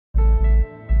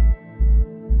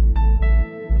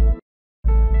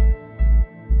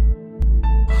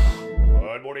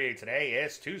morning. Today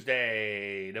is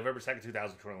Tuesday, November 2nd,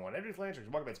 2021. Landry,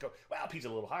 market bets go. Well, pizza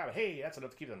a little high, but hey, that's enough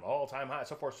to keep them all-time high.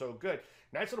 So far, so good.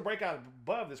 Nice little breakout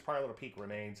above this prior little peak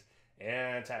remains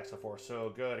intact. So far,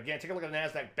 so good. Again, take a look at the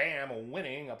NASDAQ. Bam,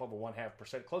 winning up over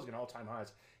 0.5%, closing at all-time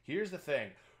highs. Here's the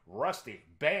thing. Rusty,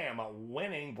 bam,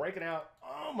 winning, breaking out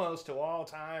almost to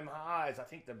all-time highs. I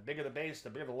think the bigger the base,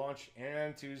 the bigger the launch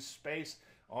into space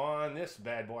on this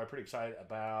bad boy. Pretty excited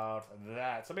about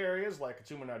that. Some areas like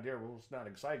consumer not dairy rules, not an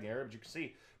exciting area, but you can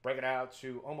see breaking out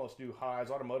to almost new highs.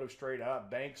 Automotive straight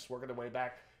up. Banks working their way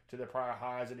back to their prior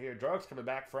highs in here. Drugs coming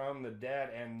back from the dead.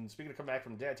 And speaking of coming back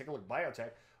from the dead, take a look at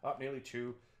biotech, up nearly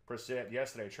 2%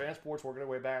 yesterday. Transports working their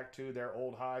way back to their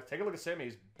old highs. Take a look at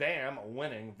semis. Bam,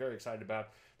 winning. Very excited about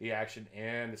the action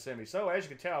in the semis. So as you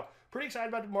can tell, pretty excited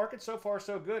about the market. So far,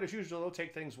 so good. As usual, they'll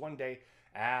take things one day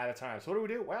at a time. So what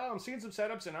do? Well, I'm seeing some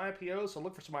setups in IPOs, so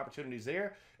look for some opportunities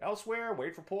there. Elsewhere,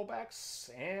 wait for pullbacks,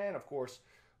 and of course,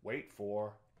 wait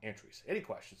for entries. Any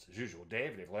questions? As usual,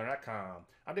 Dave at DaveLandry.com.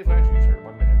 I'm Dave Landry. You heard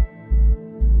about